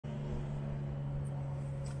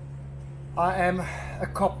I am a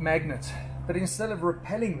cop magnet, but instead of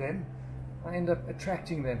repelling them, I end up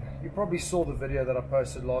attracting them. You probably saw the video that I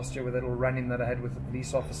posted last year with that little run-in that I had with the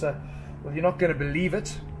police officer. Well, you're not going to believe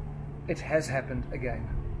it. It has happened again.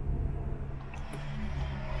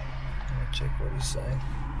 Let me check what he's saying.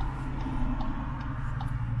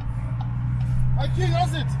 Hey King,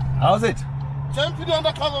 how's it? How's it? Jump in the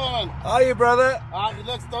undercover, man. How are you, brother?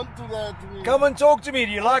 Relax, don't do that to me. Come and talk to me.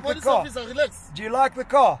 Do you like the car? Officer, relax. Do you like the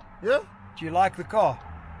car? Yeah? Do you like the car?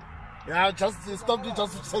 Yeah, just stop it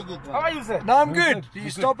just to check it. How are you, sir? No, I'm good. Do you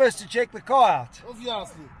stop us to check the car out?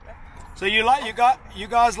 Obviously. So you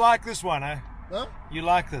guys like this one, eh? Huh? You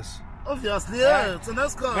like this? Obviously, yeah. It's a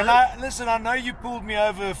nice car. But listen, I know you pulled me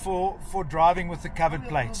over for driving with the covered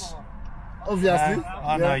plates. Obviously.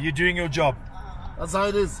 I know, you're doing your job. That's how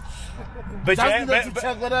it is. But just need to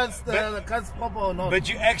check whether the car's proper or not. But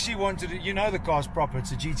you actually wanted to, you know the car's proper,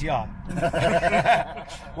 it's a GTI.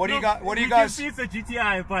 What do you guys... You can see it's a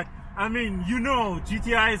GTI, but I mean, you know,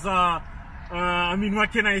 GTIs are, I mean,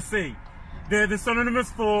 what can I say? They're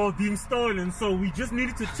synonymous for being stolen, so we just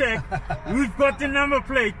needed to check. We've got the number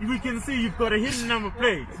plate. We can see you've got a hidden number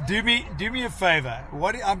plate. Do me a favor.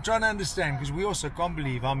 I'm trying to understand, because we also can't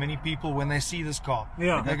believe how many people, when they see this car,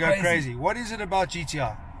 they go crazy. What is it about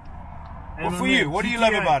GTI? Well, for you, what do you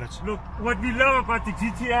love about it? Look, what we love about the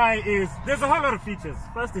GTI is there's a whole lot of features.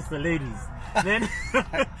 First, it's the ladies. Then,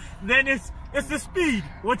 then it's the speed.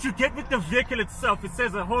 What you get with the vehicle itself, it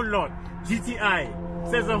says a whole lot. GTI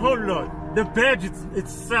says a whole lot. The badge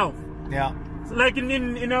itself. Yeah. So like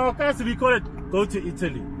in our case, we call it "Go to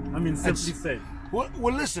Italy." I mean, simply said. Well,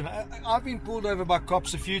 listen, I've been pulled over by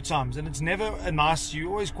cops a few times, and it's never a nice. You're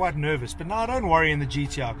always quite nervous, but now don't worry in the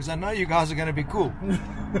GTR because I know you guys are going to be cool.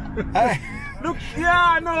 Hey. Look,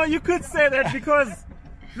 yeah, no, you could say that because,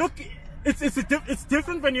 look, it's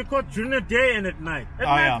different when you're caught during the day and at night. At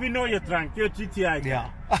night we know you're drunk, you're GTI. Yeah.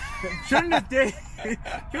 during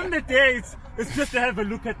the day, it's just to have a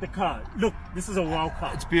look at the car. Look, this is a wow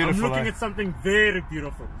car. It's beautiful. I'm looking at something very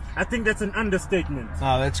beautiful. I think that's an understatement.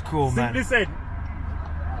 Oh, that's cool, man. Simply said.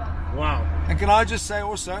 Wow. And can I just say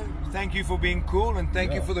also, thank you for being cool and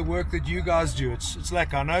thank you for the work that you guys do. It's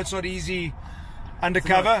like, I know it's not easy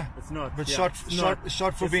undercover. It's not. But shot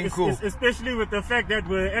for being cool. Especially with the fact that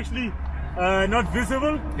we're actually not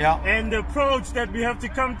visible. Yeah. And the approach that we have to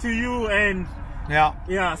come to you and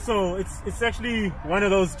yeah, so it's actually one of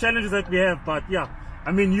those challenges that we have. But yeah,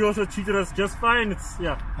 I mean, you also treated us just fine.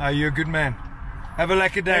 You're a good man. Have a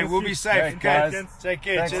lucky day. We'll be safe. Okay, take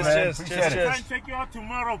care. Cheers. Try and check you out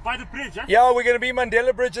tomorrow by the bridge. Huh? Yeah, we're going to be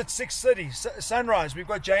Mandela Bridge at 6:30 sunrise. We've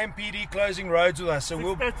got JMPD closing roads with us, so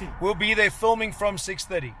we'll be there filming from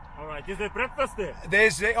 6:30. All right. Is there breakfast there?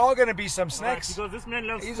 There are going to be some snacks. Right, because this man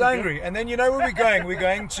loves. He's hungry. And then you know where we're going. We're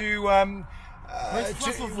going to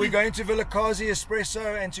Villa Kazi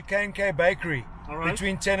Espresso and to K&K Bakery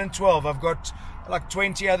between 10 and 12. I've got like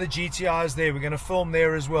 20 other GTIs there. We're going to film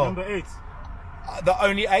there as well. Number 8. The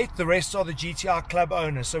only 8, the rest are the GTR club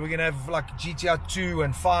owners. So we're going to have like GTR 2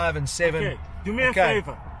 and 5 and 7. Okay, do me a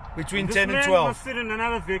favor. Between 10 and 12. This man must sit in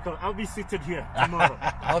another vehicle. I'll be seated here tomorrow.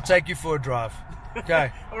 I'll take you for a drive.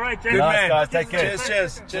 Okay. All right, James. Good man. Guys, take care.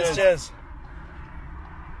 Cheers.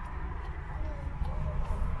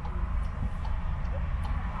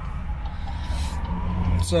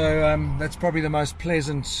 So that's probably the most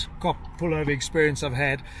pleasant cop pullover experience I've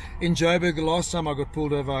had. In Joburg, the last time I got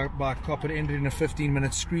pulled over by a cop, it ended in a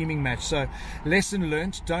 15-minute screaming match. So lesson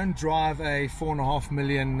learnt, don't drive a $4.5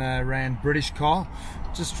 million rand British car.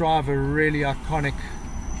 Just drive a really iconic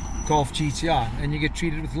Golf GTI and you get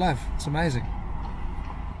treated with love. It's amazing.